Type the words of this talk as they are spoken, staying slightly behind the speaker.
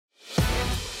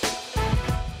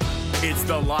It's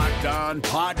the Locked On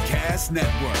Podcast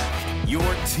Network, your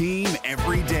team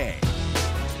every day.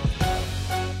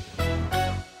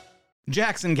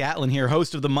 Jackson Gatlin here,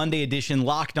 host of the Monday edition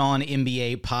Locked On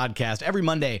NBA podcast. Every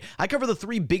Monday, I cover the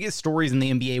three biggest stories in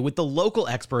the NBA with the local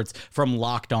experts from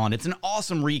Locked On. It's an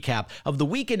awesome recap of the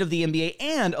weekend of the NBA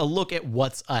and a look at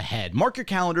what's ahead. Mark your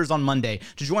calendars on Monday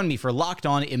to join me for Locked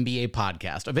On NBA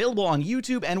podcast, available on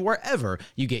YouTube and wherever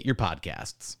you get your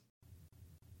podcasts.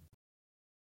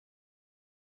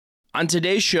 On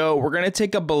today's show, we're going to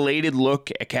take a belated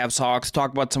look at Cavs-Hawks,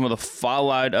 talk about some of the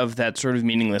fallout of that sort of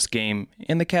meaningless game,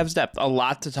 and the Cavs' depth. A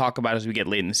lot to talk about as we get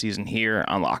late in the season here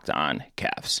on Locked On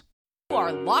Cavs. You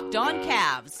are Locked On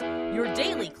Cavs, your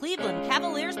daily Cleveland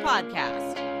Cavaliers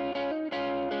podcast.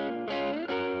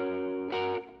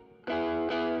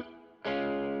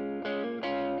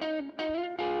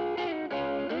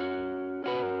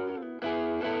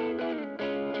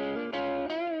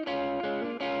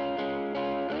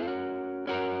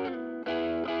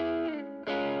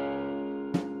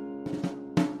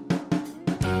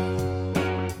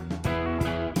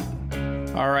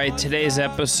 All right, today's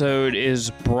episode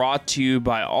is brought to you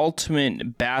by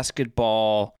Ultimate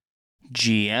Basketball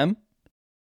GM.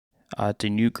 It's a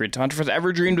new great time for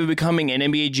ever dreamed of becoming an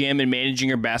NBA GM and managing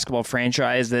your basketball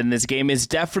franchise. Then this game is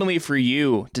definitely for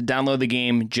you. To download the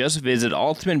game, just visit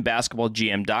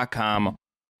ultimatebasketballgm.com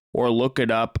or look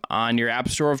it up on your app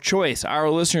store of choice. Our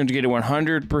listeners get a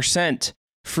 100%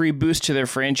 free boost to their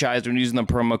franchise when using the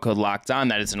promo code Locked On.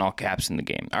 That is in all caps in the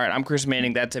game. All right, I'm Chris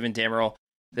Manning. That's Evan Damerl.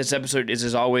 This episode is,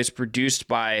 as always, produced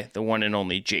by the one and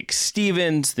only Jake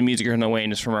Stevens. The music on the way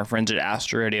is from our friends at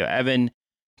Astro Radio. Evan,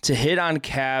 to hit on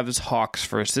Cavs-Hawks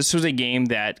first, this was a game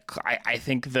that I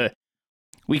think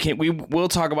we will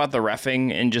talk about the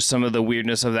reffing and just some of the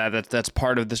weirdness of that's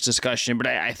part of this discussion. But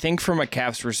I think from a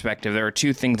Cavs perspective, there are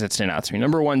two things that stand out to me.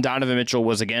 Number one, Donovan Mitchell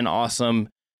was again awesome.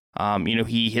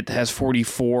 He has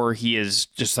 44. He is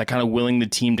just like kind of willing the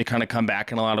team to kind of come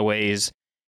back in a lot of ways.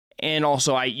 And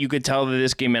also, you could tell that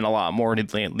this game meant a lot more to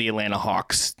the Atlanta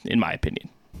Hawks, in my opinion.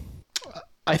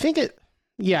 I think it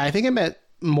meant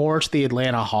more to the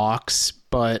Atlanta Hawks,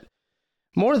 but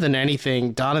more than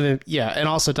anything, Donovan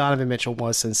Mitchell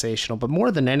was sensational. But more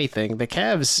than anything, the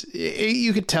Cavs,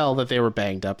 you could tell that they were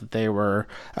banged up, that they were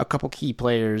a couple key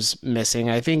players missing.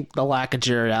 I think the lack of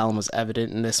Jared Allen was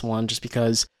evident in this one, just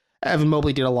because Evan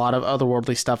Mobley did a lot of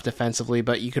otherworldly stuff defensively,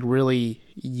 but you could really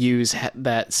use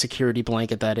that security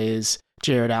blanket that is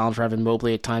Jared Allen for Evan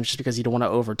Mobley at times, just because you don't want to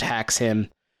overtax him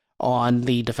on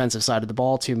the defensive side of the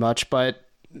ball too much. But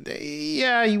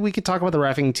yeah, we could talk about the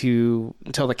reffing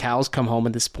until the cows come home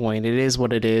at this point. It is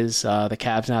what it is. The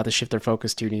Cavs now have to shift their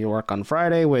focus to New York on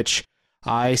Friday, which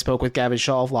I spoke with Gavin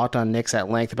Shaw of Locked On Knicks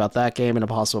at length about that game and a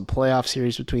possible playoff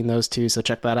series between those two. So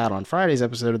check that out on Friday's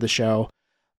episode of the show.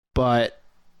 But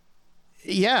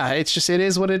yeah, it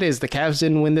is what it is. The Cavs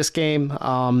didn't win this game.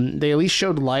 They at least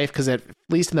showed life, because at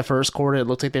least in the first quarter, it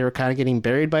looked like they were kind of getting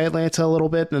buried by Atlanta a little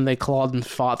bit. Then they clawed and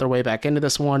fought their way back into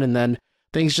this one, and then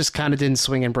things just kind of didn't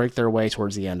swing and break their way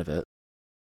towards the end of it.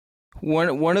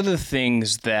 One of the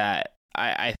things that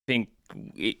I think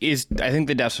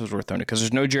the depth was worth owning, because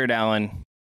there's no Jared Allen,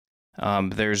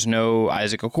 there's no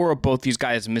Isaac Okoro. Both these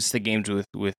guys missed the games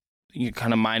with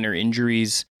kind of minor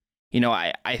injuries.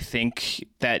 I think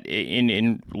that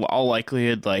in all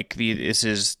likelihood, this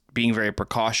is being very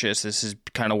precautious. This is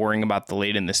kind of worrying about the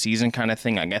late in the season kind of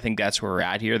thing. I think that's where we're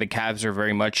at here. The Cavs are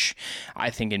very much, I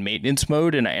think, in maintenance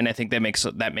mode, and I think that makes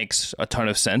a ton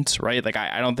of sense, right?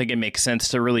 I don't think it makes sense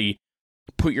to really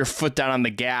put your foot down on the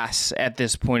gas at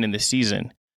this point in the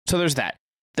season. So there's that.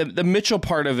 The Mitchell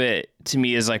part of it to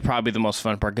me is probably the most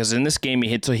fun part, because in this game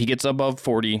he gets above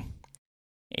 40.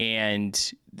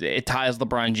 And it ties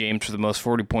LeBron James for the most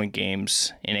 40-point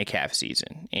games in a Cavs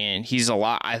season. And he's a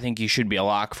lot. I think he should be a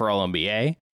lock for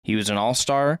All-NBA. He was an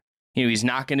All-Star. He's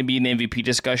not going to be in the MVP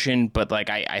discussion, but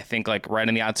I think right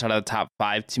on the outside of the top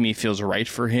 5 to me feels right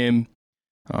for him.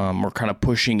 We're kind of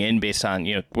pushing in based on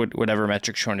whatever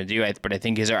metrics you're trying to do. But I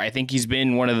think he's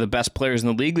been one of the best players in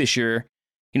the league this year.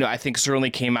 I think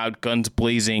certainly came out guns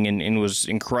blazing and was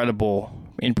incredible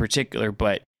in particular,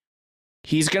 but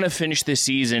he's going to finish this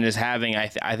season as having, I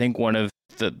think, one of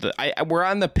we're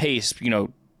on the pace.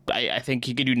 I think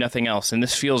he could do nothing else. And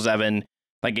this feels, Evan,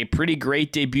 like a pretty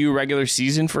great debut regular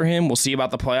season for him. We'll see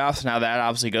about the playoffs and how that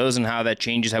obviously goes and how that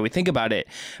changes how we think about it.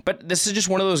 But this is just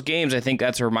one of those games. I think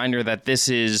that's a reminder that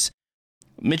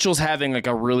Mitchell's having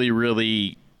a really,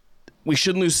 really, we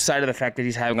shouldn't lose sight of the fact that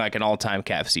he's having an all-time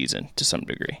Cavs season to some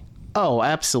degree. Oh,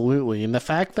 absolutely. And the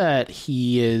fact that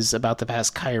he is about to pass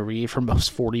Kyrie for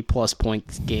most 40-plus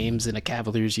point games in a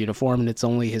Cavaliers uniform, and it's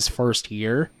only his first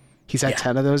year, He's had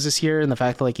 10 of those this year, and the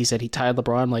fact that, like he said, he tied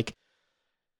LeBron, like,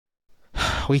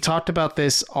 we talked about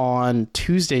this on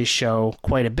Tuesday's show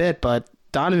quite a bit, but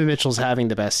Donovan Mitchell's having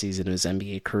the best season of his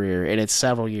NBA career, and it's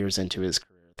several years into his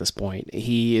career at this point.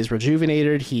 He is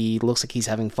rejuvenated. He looks like he's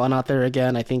having fun out there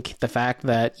again. I think the fact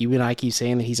that you and I keep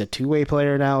saying that he's a two-way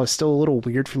player now is still a little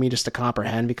weird for me just to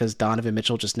comprehend, because Donovan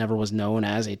Mitchell just never was known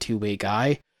as a two-way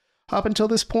guy up until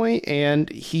this point, and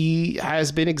he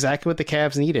has been exactly what the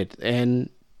Cavs needed. And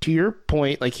to your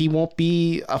point, like, he won't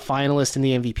be a finalist in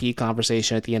the MVP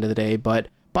conversation at the end of the day, but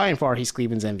by and far, he's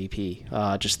Cleveland's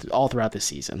MVP just all throughout this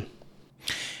season.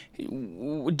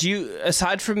 Do you,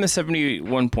 aside from the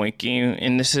 71-point game,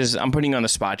 and this is, I'm putting you on the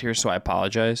spot here, so I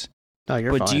apologize. No,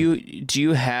 you're fine. But do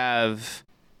you have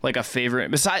like a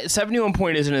favorite? Besides,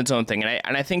 71-point isn't its own thing,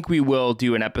 and I think we will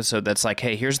do an episode that's like,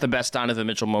 hey, here's the best Donovan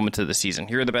Mitchell moments of the season.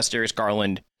 Here are the best Darius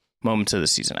Garland moments of the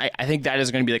season. I think that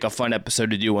is going to be like a fun episode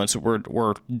to do once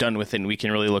we're done with it and we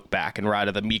can really look back and we're out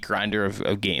of the meat grinder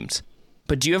of games.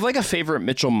 But do you have like a favorite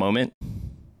Mitchell moment?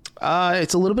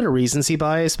 It's a little bit of recency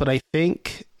bias, but I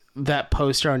think that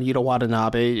poster on Yuta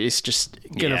Watanabe is just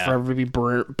going to forever be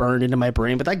burned into my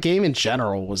brain. But that game in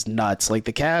general was nuts. Like,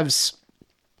 the Cavs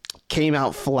came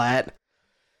out flat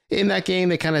in that game.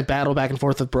 They kind of battled back and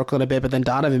forth with Brooklyn a bit, but then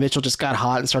Donovan Mitchell just got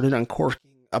hot and started uncorking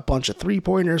a bunch of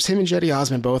three-pointers. Him and Jetty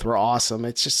Osman both were awesome.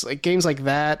 It's just like games like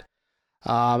that.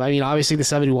 I mean, obviously the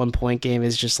 71-point game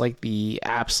is just like the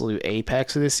absolute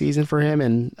apex of this season for him.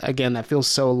 And again, that feels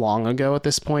so long ago at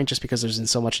this point, just because there's been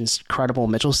so much incredible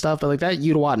Mitchell stuff. But like, that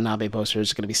Yuta Watanabe poster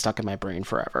is going to be stuck in my brain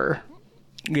forever.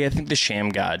 Yeah, I think the Sham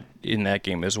God in that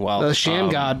game as well. The Sham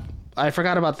God, I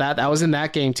forgot about that. That was in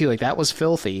that game too. Like, that was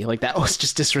filthy. Like, that was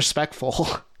just disrespectful.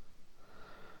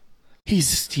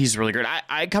 He's really great.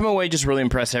 I come away just really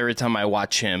impressed every time I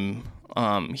watch him.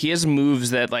 He has moves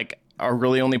that like are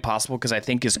really only possible because I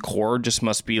think his core just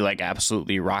must be like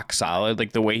absolutely rock solid.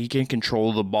 Like, the way he can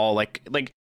control the ball, like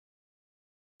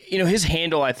you know, his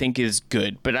handle I think is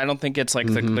good, but I don't think it's like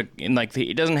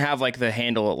it doesn't have like the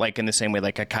handle like in the same way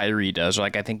like a Kyrie does, or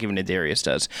like I think even a Darius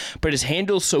does. But his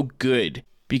handle's so good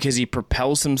because he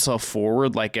propels himself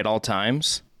forward like at all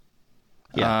times.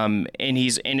 Yeah. And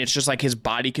it's just like his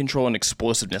body control and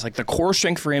explosiveness, like the core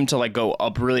strength for him to like go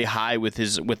up really high with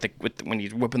when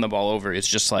he's whipping the ball over. It's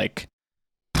just like,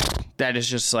 that is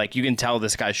just like, you can tell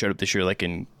this guy showed up this year like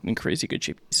in crazy good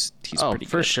shape. He's pretty good.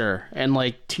 For sure. And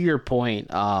like, to your point,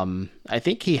 I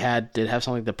think he did have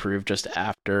something to prove just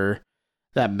after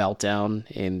that meltdown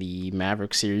in the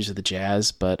Maverick series of the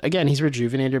Jazz. But again, he's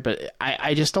rejuvenated, but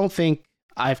I just don't think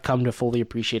I've come to fully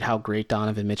appreciate how great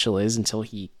Donovan Mitchell is until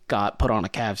he got put on a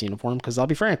Cavs uniform. Because I'll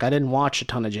be frank, I didn't watch a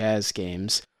ton of Jazz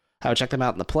games. I would check them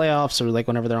out in the playoffs or like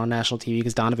whenever they're on national TV,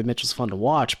 because Donovan Mitchell's fun to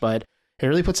watch. But it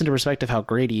really puts into perspective how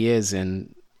great he is.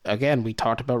 And again, we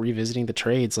talked about revisiting the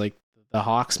trades. Like, the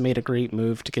Hawks made a great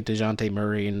move to get DeJounte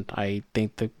Murray, and I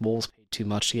think the Wolves paid too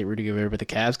much to get Rudy Gobert. But the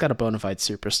Cavs got a bona fide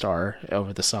superstar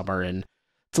over the summer, and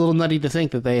it's a little nutty to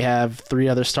think that they have three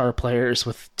other star players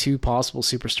with two possible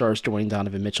superstars joining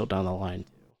Donovan Mitchell down the line.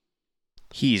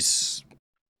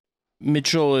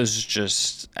 Mitchell is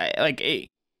just like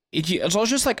it's all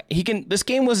just like he can. This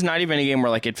game was not even a game where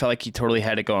like it felt like he totally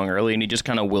had it going early, and he just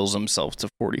kind of wills himself to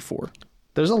 44.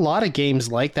 There's a lot of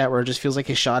games like that where it just feels like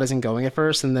his shot isn't going at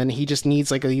first, and then he just needs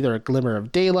like either a glimmer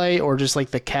of daylight or just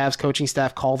like the Cavs coaching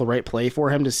staff call the right play for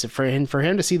him to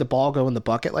see the ball go in the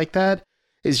bucket like that.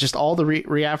 Is just all the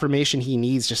reaffirmation he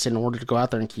needs just in order to go out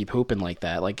there and keep hooping like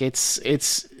that. Like,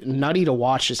 it's nutty to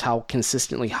watch just how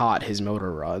consistently hot his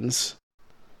motor runs.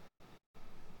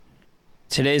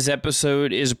 Today's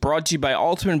episode is brought to you by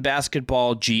Ultimate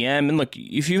Basketball GM. And look,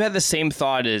 if you had the same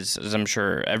thought as I'm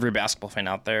sure every basketball fan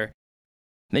out there,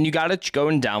 then you got to go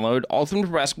and download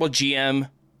Ultimate Basketball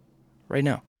GM right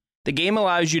now. The game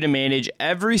allows you to manage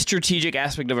every strategic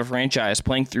aspect of a franchise,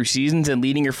 playing through seasons and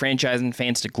leading your franchise and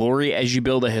fans to glory as you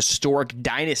build a historic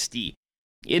dynasty.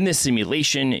 In this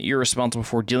simulation, you're responsible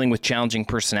for dealing with challenging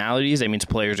personalities, that means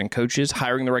players and coaches,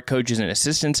 hiring the right coaches and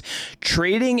assistants,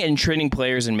 trading and training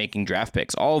players, and making draft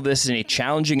picks. All of this in a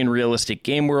challenging and realistic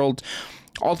game world.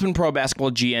 Ultimate Pro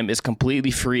Basketball GM is completely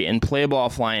free and playable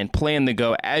offline. Play on the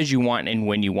go as you want and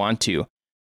when you want to.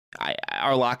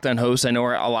 Our Locked On hosts, I know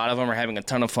a lot of them are having a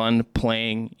ton of fun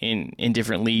playing in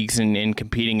different leagues and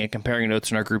competing and comparing notes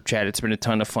in our group chat. It's been a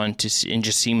ton of fun and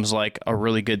just seems like a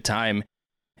really good time.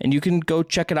 And you can go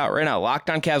check it out right now. Locked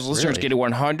On Cavs listeners get a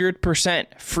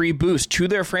 100% free boost to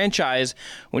their franchise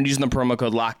when using the promo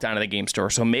code Locked On at the game store.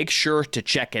 So make sure to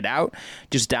check it out.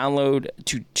 Just download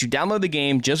the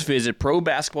game. Just visit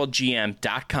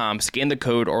probasketballgm.com, scan the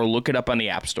code, or look it up on the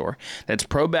App Store. That's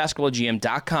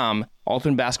probasketballgm.com.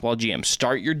 Ultimate Basketball GM.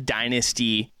 Start your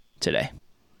dynasty today.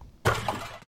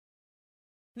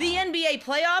 The NBA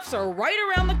playoffs are right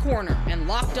around the corner, and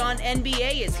Locked On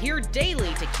NBA is here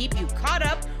daily to keep you caught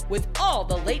up with all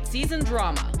the late season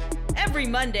drama. Every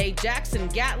Monday, Jackson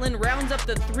Gatlin rounds up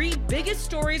the 3 biggest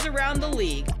stories around the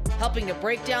league, helping to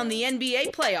break down the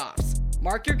NBA playoffs.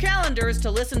 Mark your calendars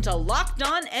to listen to Locked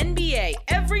On NBA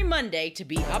every Monday to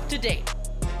be up to date.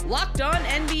 Locked On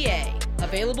NBA,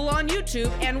 available on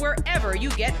YouTube and wherever you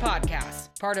get podcasts.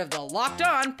 Part of the Locked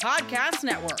On Podcast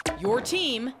Network, your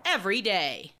team every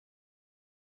day.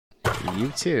 You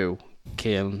too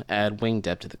can add wing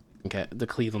depth to the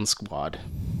Cleveland squad.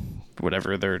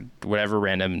 Whatever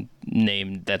random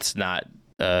name that's not,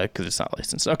 because it's not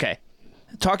licensed. Okay.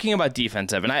 Talking about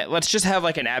defense, Evan, let's just have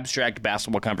like an abstract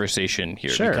basketball conversation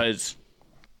here. Sure. Because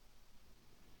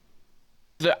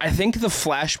I think the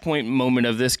flashpoint moment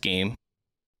of this game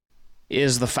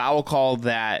is the foul call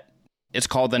that it's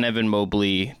called on Evan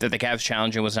Mobley that the Cavs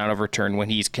challenging was not overturned when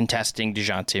he's contesting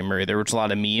DeJounte Murray. There was a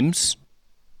lot of memes,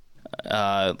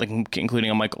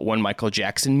 including one Michael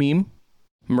Jackson meme.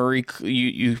 Murray,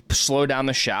 you slow down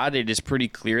the shot. It is pretty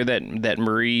clear that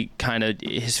Murray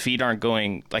his feet aren't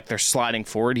going like they're sliding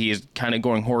forward. He is kind of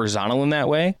going horizontal in that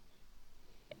way.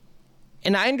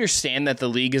 And I understand that the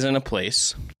league is in a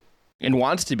place and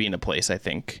wants to be in a place, I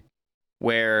think,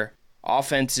 where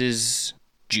offense is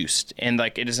juiced. And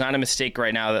like, it is not a mistake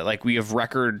right now that like we have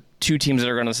two teams that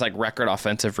are going to like record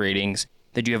offensive ratings,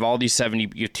 that you have all these 2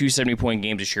 70-point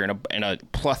games this year and a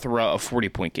plethora of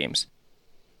 40-point games.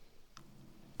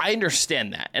 I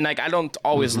understand that. And like, I don't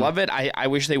always love it. I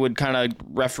wish they would kind of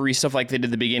referee stuff like they did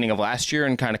at the beginning of last year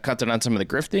and kind of cut down on some of the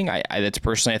grifting. That's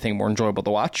personally, I think, more enjoyable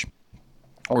to watch,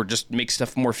 or just make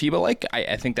stuff more FIBA-like.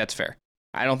 I think that's fair.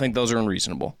 I don't think those are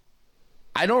unreasonable.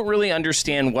 I don't really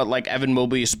understand what like Evan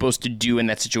Mobley is supposed to do in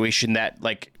that situation. That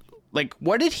like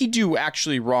what did he do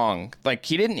actually wrong? Like,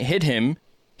 he didn't hit him.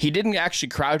 He didn't actually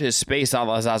crowd his space a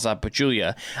la Zaza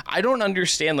Pachulia. I don't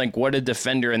understand like what a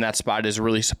defender in that spot is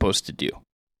really supposed to do.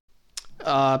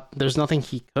 There's nothing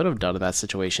he could have done in that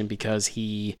situation because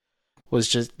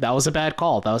that was a bad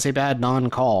call. That was a bad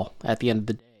non-call at the end of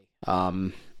the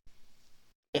day.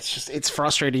 It's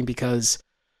frustrating because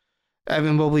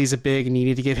Evan Mobley is a big, and you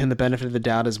need to give him the benefit of the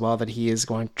doubt as well that he is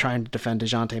trying to defend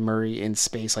DeJounte Murray in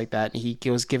space like that. And he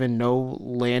was given no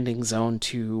landing zone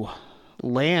to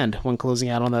land when closing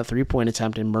out on that 3-point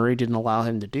attempt, and Murray didn't allow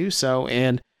him to do so.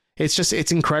 And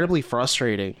it's incredibly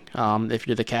frustrating if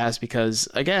you're the Cavs, because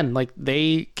again, like,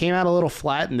 they came out a little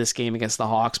flat in this game against the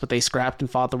Hawks, but they scrapped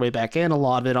and fought their way back in, a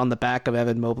lot of it on the back of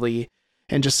Evan Mobley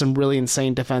and just some really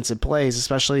insane defensive plays,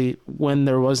 especially when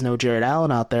there was no Jared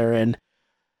Allen out there. And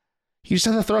you just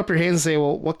have to throw up your hands and say,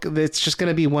 well, it's just going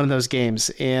to be one of those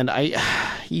games. And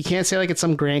you can't say like it's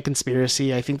some grand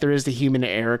conspiracy. I think there is the human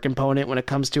error component when it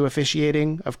comes to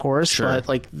officiating, of course. Sure. But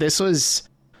like, this was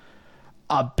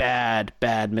a bad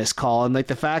missed call. And like,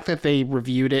 the fact that they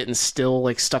reviewed it and still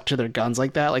like stuck to their guns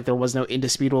like that, like there was no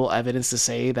indisputable evidence to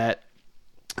say that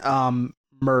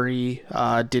Murray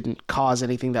didn't cause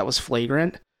anything that was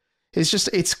flagrant.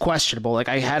 It's questionable. Like,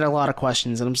 I had a lot of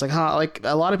questions, and I'm just like, like,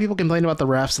 a lot of people complain about the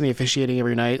refs and the officiating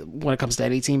every night when it comes to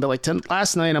any team, but like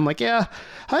last night, I'm like, yeah,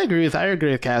 I agree with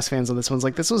Cavs fans on this one.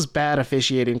 Like, this was bad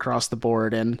officiating across the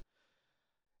board, and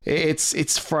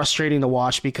it's frustrating to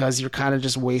watch because you're kind of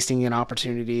just wasting an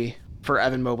opportunity for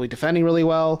Evan Mobley defending really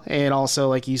well, and also,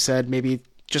 like you said, maybe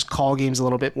just call games a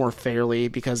little bit more fairly,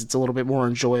 because it's a little bit more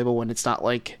enjoyable when it's not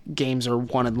like games are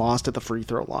won and lost at the free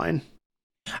throw line.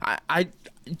 I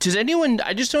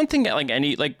just don't think like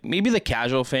any, like, maybe the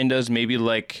casual fan does, maybe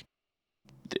like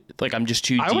I'm just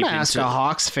too deep. I want to ask a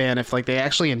Hawks fan if like they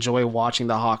actually enjoy watching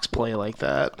the Hawks play like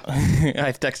that.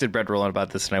 I've texted Brett Rowland about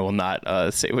this, and I will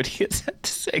not say what he has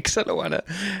to say because I don't want to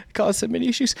cause him any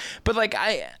issues. But like,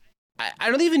 I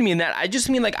don't even mean that. I just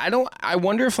mean like, I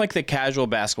wonder if like the casual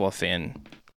basketball fan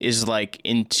is like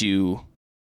into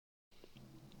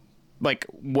like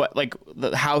what, like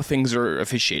how things are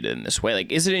officiated in this way.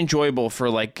 Like, is it enjoyable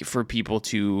for people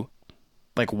to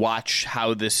like watch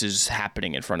how this is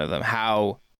happening in front of them,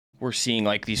 how we're seeing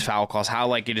like these foul calls, how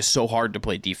like it is so hard to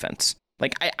play defense?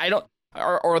 Like, I don't,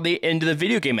 or are they into the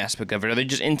video game aspect of it? Are they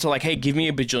just into like, hey, give me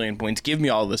a bajillion points, give me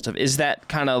all this stuff? Is that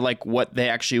kind of like what they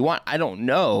actually want? I don't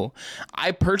know.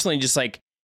 I personally just like,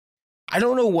 I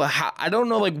don't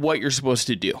know like what you're supposed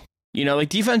to do. You know, like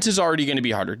defense is already going to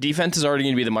be harder. Defense is already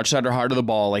going to be the much harder of the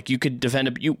ball. Like you could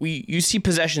defend you see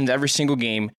possessions every single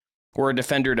game where a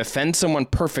defender defends someone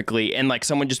perfectly and like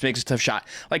someone just makes a tough shot.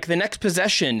 Like the next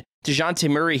possession, DeJounte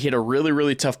Murray hit a really,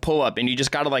 really tough pull up and you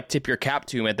just got to like tip your cap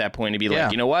to him at that point and be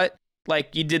like, you know what?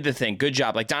 Like you did the thing. Good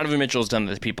job. Like Donovan Mitchell has done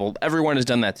that to people. Everyone has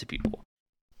done that to people.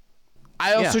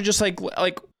 I also just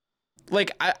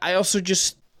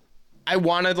I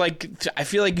wanted like, I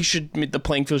feel like the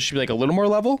playing field should be like a little more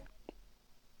level.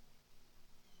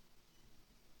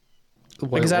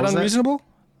 Like, is that unreasonable?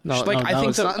 No,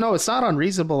 it's not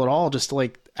unreasonable at all. Just to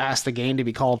like ask the game to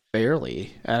be called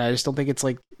fairly, and I just don't think it's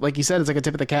like you said, it's like a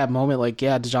tip of the cap moment. Like,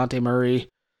 yeah, DeJounte Murray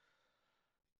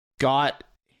got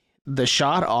the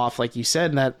shot off, like you said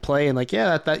in that play, and like,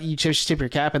 yeah, that you should tip your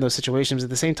cap in those situations.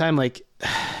 At the same time, like,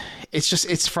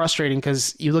 it's frustrating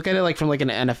because you look at it like from like an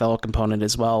NFL component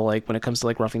as well. Like when it comes to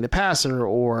like roughing the passer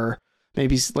or.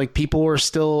 Maybe like people are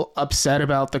still upset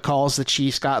about the calls the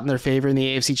Chiefs got in their favor in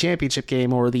the AFC Championship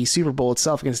game or the Super Bowl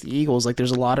itself against the Eagles. Like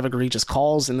there's a lot of egregious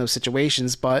calls in those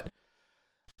situations, but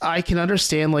I can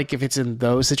understand like if it's in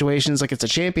those situations, like it's a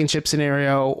championship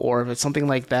scenario or if it's something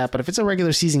like that. But if it's a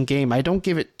regular season game, I don't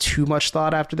give it too much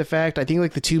thought after the fact. I think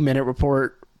like the 2-minute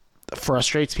report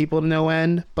frustrates people to no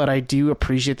end, but I do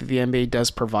appreciate that the NBA does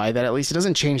provide that. At least it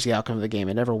doesn't change the outcome of the game.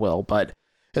 It never will, but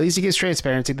at least it gives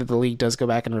transparency that the league does go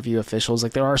back and review officials.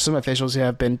 Like there are some officials who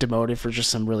have been demoted for just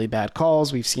some really bad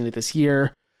calls. We've seen it this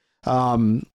year.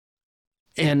 And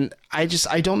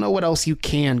I don't know what else you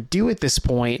can do at this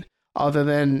point other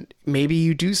than maybe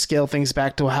you do scale things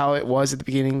back to how it was at the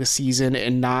beginning of the season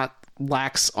and not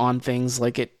lax on things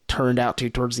like it turned out to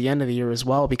towards the end of the year as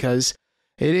well, because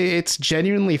it's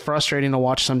genuinely frustrating to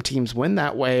watch some teams win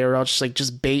that way, or else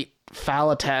just bait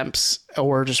foul attempts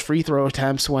or just free throw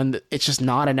attempts when it's just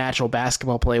not a natural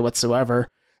basketball play whatsoever.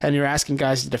 And you're asking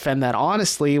guys to defend that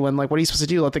honestly when, like, what are you supposed to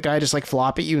do? Let the guy just like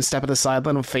flop at you and step at the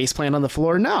sideline and face plant on the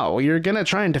floor? No, you're going to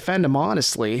try and defend him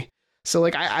honestly. So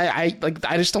like, I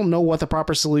just don't know what the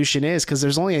proper solution is, because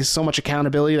there's only so much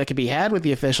accountability that can be had with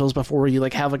the officials before you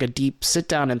like have like a deep sit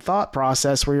down and thought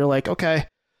process where you're like, okay,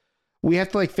 we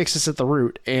have to like fix this at the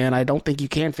root. And I don't think you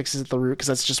can fix this at the root because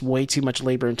that's just way too much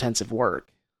labor intensive work.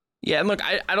 Yeah, and look,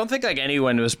 I don't think like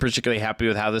anyone was particularly happy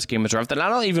with how this game was reffed, and I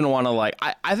don't even want to like.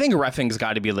 I think reffing's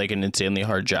got to be like an insanely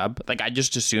hard job. Like I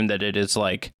just assume that it is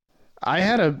like. I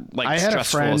had a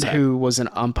friend who was an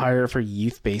umpire for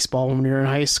youth baseball when we were in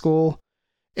high school,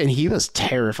 and he was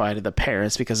terrified of the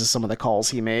parents because of some of the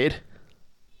calls he made.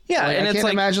 Yeah, like, and I can't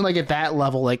imagine like at that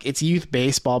level, like it's youth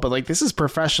baseball, but like this is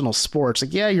professional sports.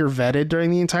 Like, yeah, you're vetted during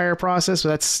the entire process, but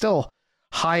that's still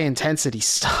high intensity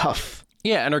stuff.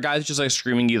 Yeah, and are guys just like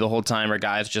screaming at you the whole time? Or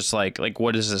guys just like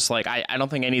what is this? Like, I don't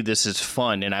think any of this is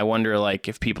fun, and I wonder like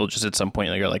if people just at some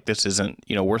point like are like, this isn't,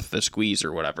 you know, worth the squeeze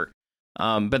or whatever.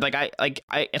 But like I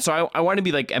want to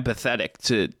be like empathetic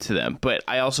to them, but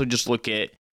I also just look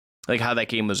at like how that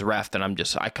game was reffed, and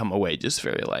I come away just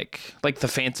very like the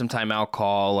phantom timeout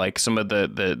call, like some of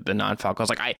the non-foul calls.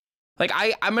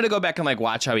 I'm going to go back and like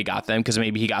watch how he got them, because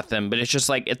maybe he got them, but it's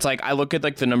like I look at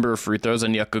like the number of free throws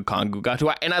Onyeka Okongwu got,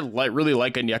 and I really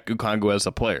like Onyeka Okongwu as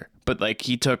a player, but like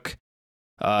he took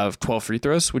 12 free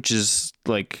throws, which is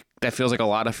like, that feels like a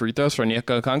lot of free throws for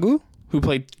Onyeka Okongwu, who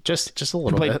played just a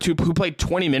little bit. Who played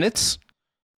 20 minutes.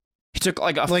 He took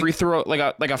like a free throw,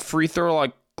 like a free throw,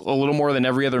 like a little more than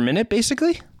every other minute,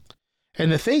 basically. And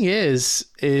the thing is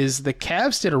the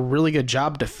Cavs did a really good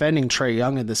job defending Trae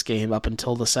Young in this game up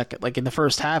until the second, like in the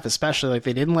first half, especially. Like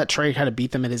they didn't let Trae kind of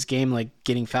beat them in his game, like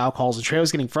getting foul calls. And Trae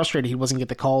was getting frustrated. He wasn't getting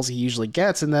the calls he usually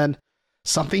gets. And then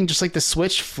something just like the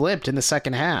switch flipped in the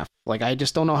second half. Like I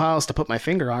just don't know how else to put my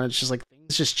finger on it. It's just like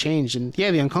things just changed. And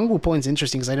yeah, the Okongwu point's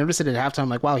interesting because I noticed it at halftime. I'm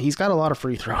like, wow, he's got a lot of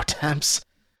free throw attempts.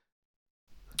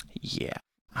 Yeah.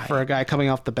 For a guy coming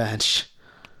off the bench.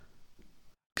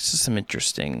 This is some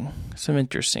interesting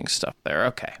stuff there.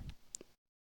 Okay.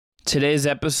 Today's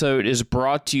episode is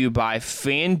brought to you by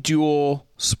FanDuel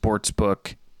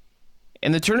Sportsbook.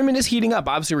 And the tournament is heating up.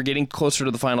 Obviously, we're getting closer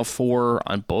to the Final Four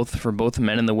for both the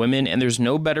men and the women, and there's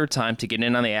no better time to get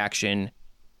in on the action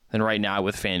than right now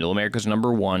with FanDuel, America's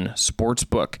 #1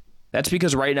 sportsbook. That's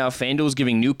because right now, FanDuel is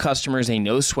giving new customers a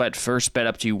no-sweat first bet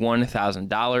up to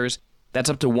 $1,000. That's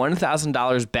up to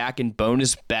 $1,000 back in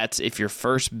bonus bets if your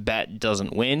first bet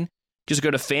doesn't win. Just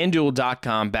go to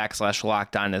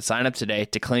FanDuel.com/LockedOn and sign up today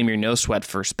to claim your no-sweat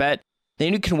first bet.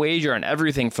 Then you can wager on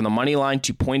everything from the money line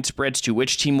to point spreads to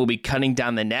which team will be cutting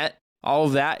down the net. All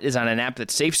of that is on an app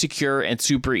that's safe, secure, and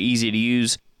super easy to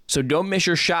use. So don't miss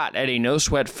your shot at a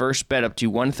no-sweat first bet up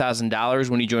to $1,000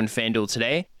 when you join FanDuel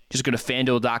today. Just go to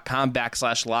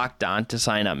FanDuel.com/LockedOn to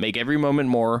sign up. Make every moment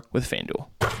more with FanDuel.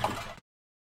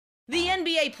 The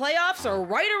NBA playoffs are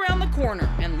right around the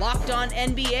corner, and Locked On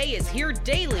NBA is here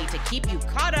daily to keep you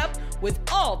caught up with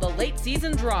all the late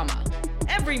season drama.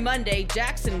 Every Monday,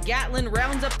 Jackson Gatlin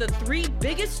rounds up the 3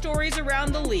 biggest stories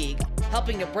around the league,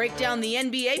 helping to break down the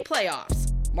NBA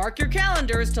playoffs. Mark your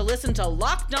calendars to listen to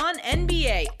Locked On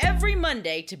NBA every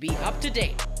Monday to be up to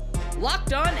date.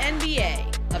 Locked On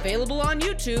NBA, available on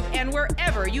YouTube and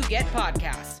wherever you get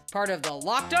podcasts. Part of the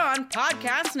Locked On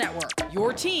Podcast Network,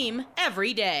 your team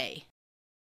every day.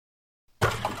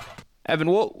 Evan,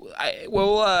 we'll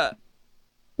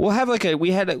have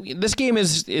this game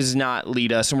is not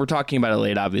lead us, and we're talking about it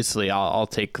late. Obviously, I'll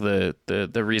take the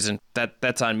reason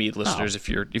that's on me, listeners. If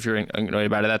you're annoyed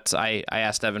about it, I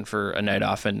asked Evan for a night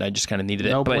off, and I just kind of needed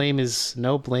it. No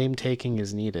blame taking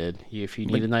is needed. If you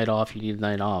need a night off, you need a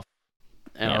night off,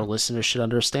 and our listeners should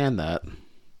understand that.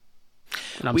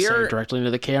 And I'm saying directly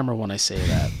into the camera when I say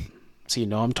that, so you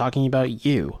know I'm talking about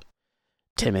you,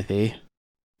 Timothy.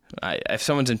 If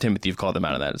someone's in Timothy, you've called them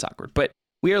out on that. It's awkward, but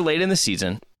we are late in the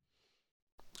season.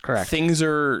 Correct.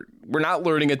 We're not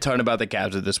learning a ton about the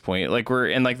Cavs at this point.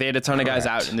 They had a ton of guys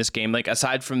out in this game. Like,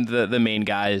 aside from the main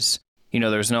guys,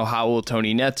 there's no Howell,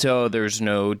 Tony Neto, there's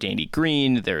no Danny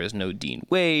Green, there is no Dean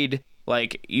Wade.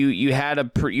 Like, you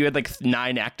had like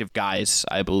 9 active guys,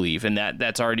 I believe, and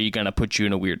that's already going to put you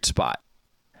in a weird spot.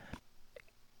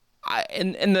 I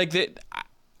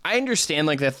understand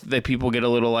that people get a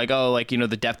little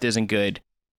the depth isn't good.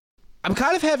 I'm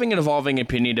kind of having an evolving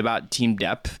opinion about team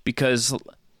depth, because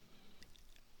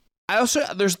I also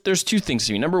there's 2 things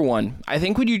to me. Number one, I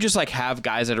think when you just have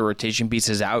guys that are rotation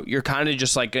pieces out, you're kind of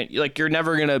just you're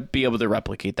never gonna be able to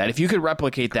replicate that. If you could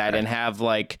replicate that and have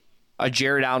a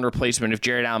Jared Allen replacement, if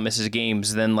Jared Allen misses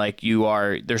games, then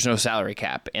there's no salary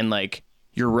cap, and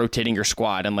you're rotating your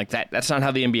squad, and that's not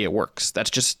how the NBA works. That's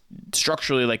just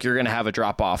structurally you're gonna have a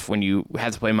drop off when you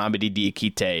have to play Mamadi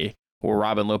Diakite or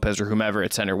Robin Lopez or whomever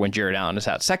at center when Jared Allen is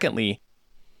out. Secondly,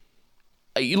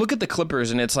 you look at the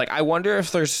Clippers, and it's I wonder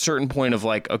if there's a certain point of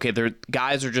there's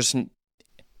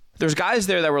guys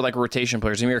there that were rotation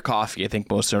players. Amir Coffey, I think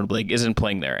most notably, isn't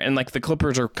playing there, and the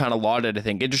Clippers are kind of lauded, I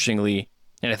think, interestingly,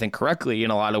 and I think correctly in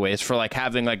a lot of ways, for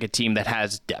having a team that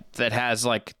has depth, that has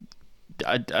a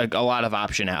lot of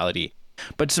optionality.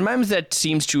 But sometimes that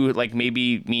seems to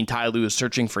maybe mean Ty Lue is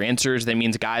searching for answers. That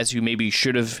means guys who maybe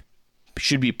should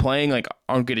be playing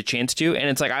aren't get a chance to, and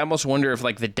it's I almost wonder if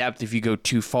the depth, if you go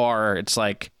too far, it's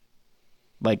you're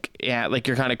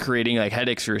kind of creating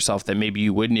headaches for yourself that maybe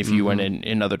you wouldn't if you went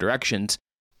in other directions.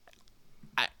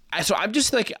 So I'm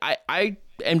just I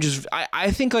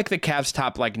think the Cavs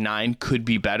top 9 could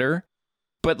be better,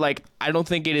 but I don't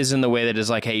think it is in the way that is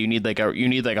hey, you need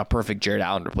a perfect Jared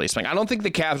Allen replacement. I don't think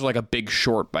the Cavs are a big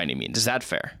short by any means. Is that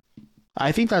fair?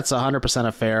 I think that's 100%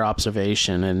 a fair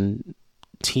observation, and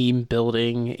team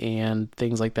building and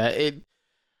things like that.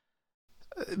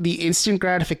 The instant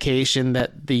gratification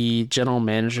that the general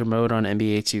manager mode on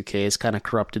NBA 2K has kind of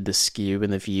corrupted the skew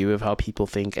and the view of how people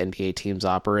think NBA teams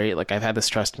operate. I've had this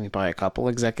stressed to me by a couple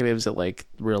executives that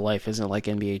real life isn't like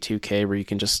NBA 2K, where you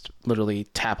can just literally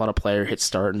tap on a player, hit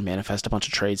start, and manifest a bunch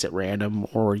of trades at random,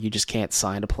 or you just can't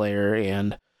sign a player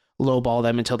and lowball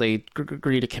them until they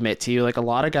agree to commit to you. A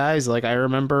lot of guys, I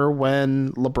remember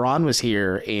when LeBron was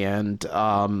here and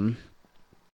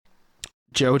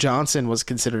Joe Johnson was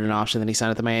considered an option, then he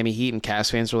signed at the Miami Heat, and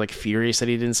Cavs fans were furious that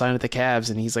he didn't sign at the Cavs,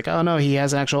 and he's oh no, he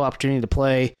has an actual opportunity to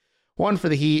play, 1, for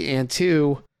the Heat, and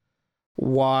 2,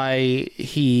 why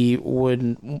he'd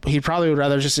probably would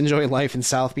rather just enjoy life in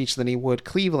South Beach than he would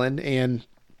Cleveland. And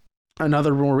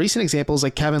another more recent example is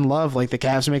Kevin Love. The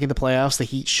Cavs are making the playoffs. The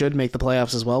Heat should make the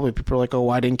playoffs as well. But people are oh,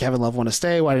 why didn't Kevin Love want to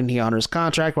stay? Why didn't he honor his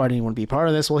contract? Why didn't he want to be part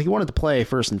of this? Well, he wanted to play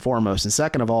first and foremost. And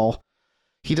second of all,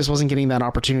 he just wasn't getting that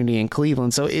opportunity in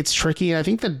Cleveland. So it's tricky. And I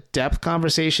think the depth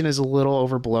conversation is a little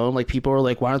overblown. People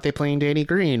are why aren't they playing Danny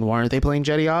Green? Why aren't they playing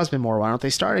Jetty Osman more? Why aren't they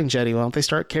starting Jetty? Why don't they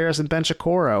start Karras and bench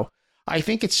Okoro? I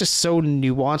think it's just so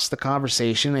nuanced, the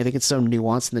conversation. I think it's so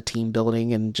nuanced in the team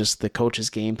building and just the coach's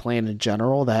game plan in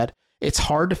general, that it's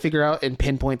hard to figure out and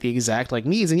pinpoint the exact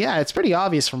needs. And yeah, it's pretty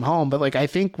obvious from home, but I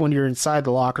think when you're inside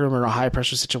the locker room or in a high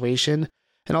pressure situation,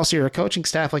 and also you're a coaching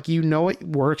staff, what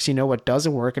works, what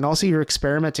doesn't work, and also you're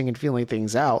experimenting and feeling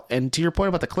things out. And to your point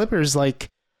about the Clippers,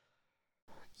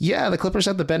 yeah, the Clippers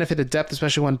have the benefit of depth,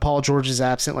 especially when Paul George is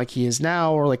absent like he is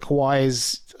now, or Kawhi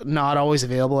is not always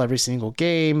available every single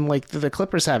game. The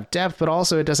Clippers have depth, but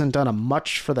also it doesn't done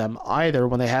much for them either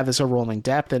when they have this overwhelming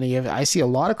depth. And I see a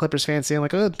lot of Clippers fans saying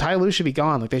oh, Ty Lue should be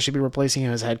gone. They should be replacing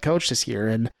him as head coach this year.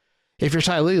 And if you're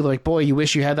Ty Lue, boy, you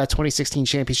wish you had that 2016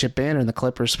 championship banner in the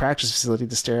Clippers practice facility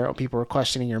to stare at when people were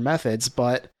questioning your methods.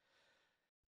 But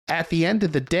at the end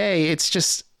of the day, it's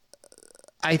just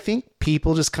I think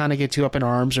people just kind of get too up in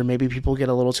arms, or maybe people get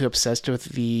a little too obsessed with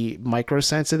the micro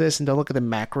sense of this and don't look at the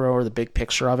macro or the big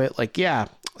picture of it. Like, yeah,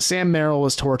 Sam Merrill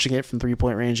was torching it from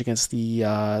 3-point range against the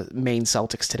Maine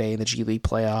Celtics today in the G League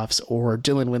playoffs, or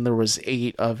Dylan Windler was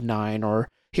 8 of 9, or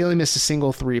he only missed a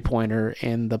single 3-pointer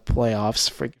in the playoffs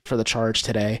for the Charge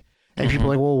today. And people are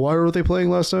like, well, why were they playing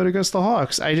last night against the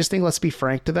Hawks? I just think, let's be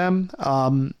frank to them.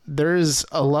 There's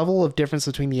a level of difference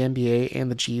between the NBA and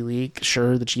the G League.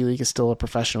 Sure, the G League is still a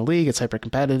professional league. It's hyper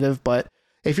competitive. But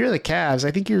if you're the Cavs,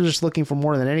 I think you're just looking for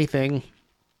more than anything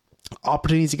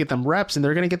opportunities to get them reps. And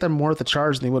they're going to get them more at the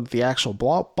Charge than they would at the actual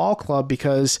ball club,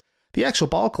 because the actual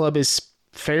ball club is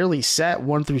fairly set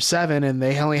 1 through 7. And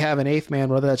they only have an 8th man,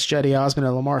 whether that's Jetty Osman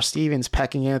or Lamar Stevens,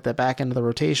 pecking in at the back end of the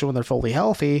rotation when they're fully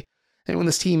healthy. And when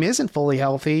this team isn't fully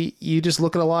healthy, you just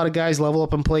look at a lot of guys level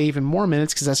up and play even more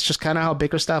minutes, because that's just kind of how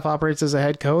Bickerstaff operates as a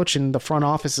head coach, and the front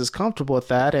office is comfortable with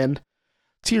that. And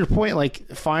to your point, like,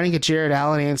 finding a Jared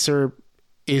Allen answer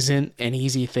isn't an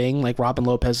easy thing. Like, Robin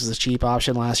Lopez was a cheap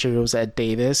option last year. It was Ed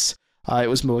Davis. It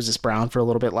was Moses Brown for a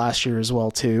little bit last year as well,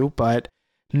 too. But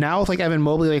now with, like, Evan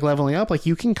Mobley, like, leveling up, like,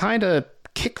 you can kind of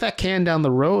kick that can down the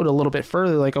road a little bit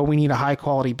further. Like, oh, we need a high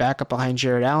quality backup behind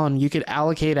Jared Allen. You could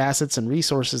allocate assets and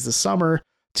resources this summer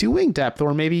to wing depth,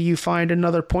 or maybe you find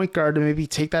another point guard to maybe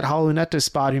take that Halu Neto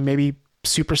spot, who maybe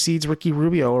supersedes Ricky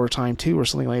Rubio over time too, or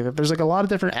something like that. There's like a lot of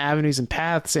different avenues and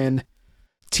paths, and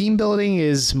team building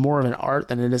is more of an art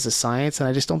than it is a science. And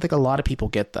I just don't think a lot of people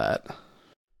get that.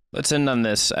 Let's end on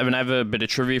this. Evan, I have a bit of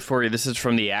trivia for you. This is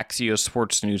from the Axios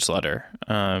Sports newsletter.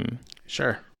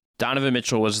 Sure. Donovan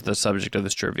Mitchell was the subject of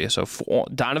this trivia. So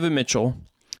Donovan Mitchell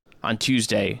on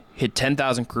Tuesday hit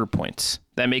 10,000 career points.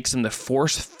 That makes him the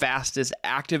 4th fastest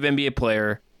active NBA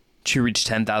player to reach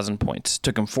 10,000 points.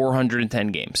 Took him 410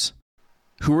 games.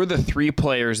 Who are the 3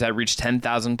 players that reached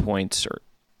 10,000 points or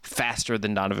faster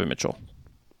than Donovan Mitchell?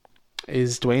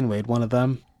 Is Dwayne Wade one of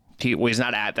them? He's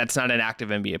not that's not an active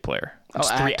NBA player.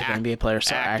 It's active NBA player.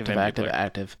 So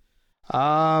active.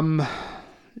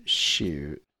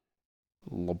 Shoot.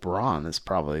 LeBron is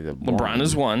probably the one. LeBron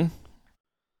is 1.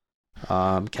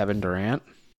 Kevin Durant.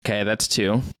 Okay, that's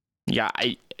 2. Yeah,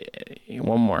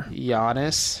 one more.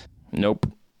 Giannis. Nope.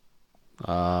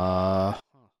 You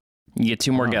get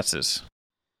 2 more guesses.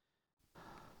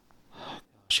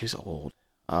 She's old.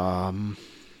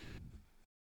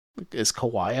 Is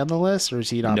Kawhi on the list, or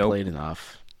is he not played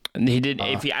enough? He did.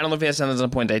 I don't know if he has 10,000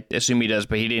 points. I assume he does,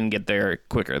 but he didn't get there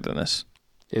quicker than this.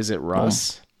 Is it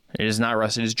Russ? It is not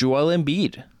Russ. It is Joel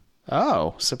Embiid.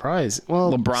 Oh, surprise.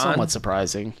 Well, somewhat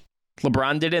surprising.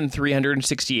 LeBron did it in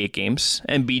 368 games.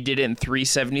 Embiid did it in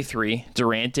 373.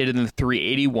 Durant did it in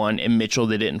 381. And Mitchell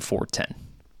did it in 410.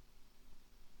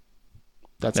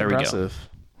 That's impressive.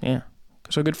 Yeah.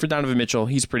 So good for Donovan Mitchell.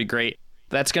 He's pretty great.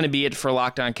 That's going to be it for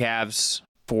Locked On Cavs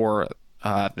for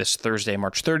this Thursday,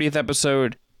 March 30th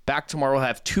episode. Back tomorrow. We'll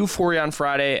have 2 for you on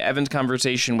Friday. Evan's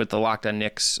conversation with the Locked On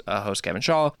Knicks host, Kevin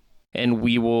Shaw. And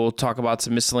we will talk about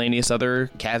some miscellaneous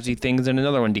other Cavs-y things in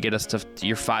another one to get us to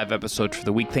your 5 episodes for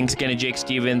the week. Thanks again to Jake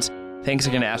Stevens. Thanks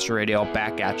again to Astro Radio. I'll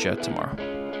back at you tomorrow.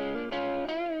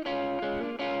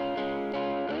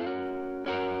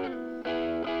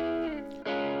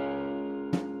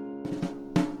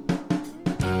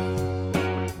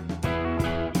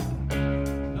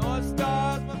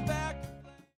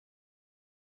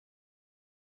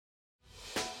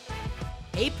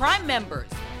 Hey, Prime members,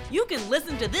 you can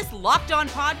listen to this Locked On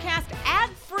podcast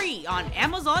ad-free on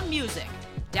Amazon Music.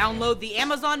 Download the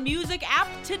Amazon Music app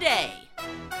today.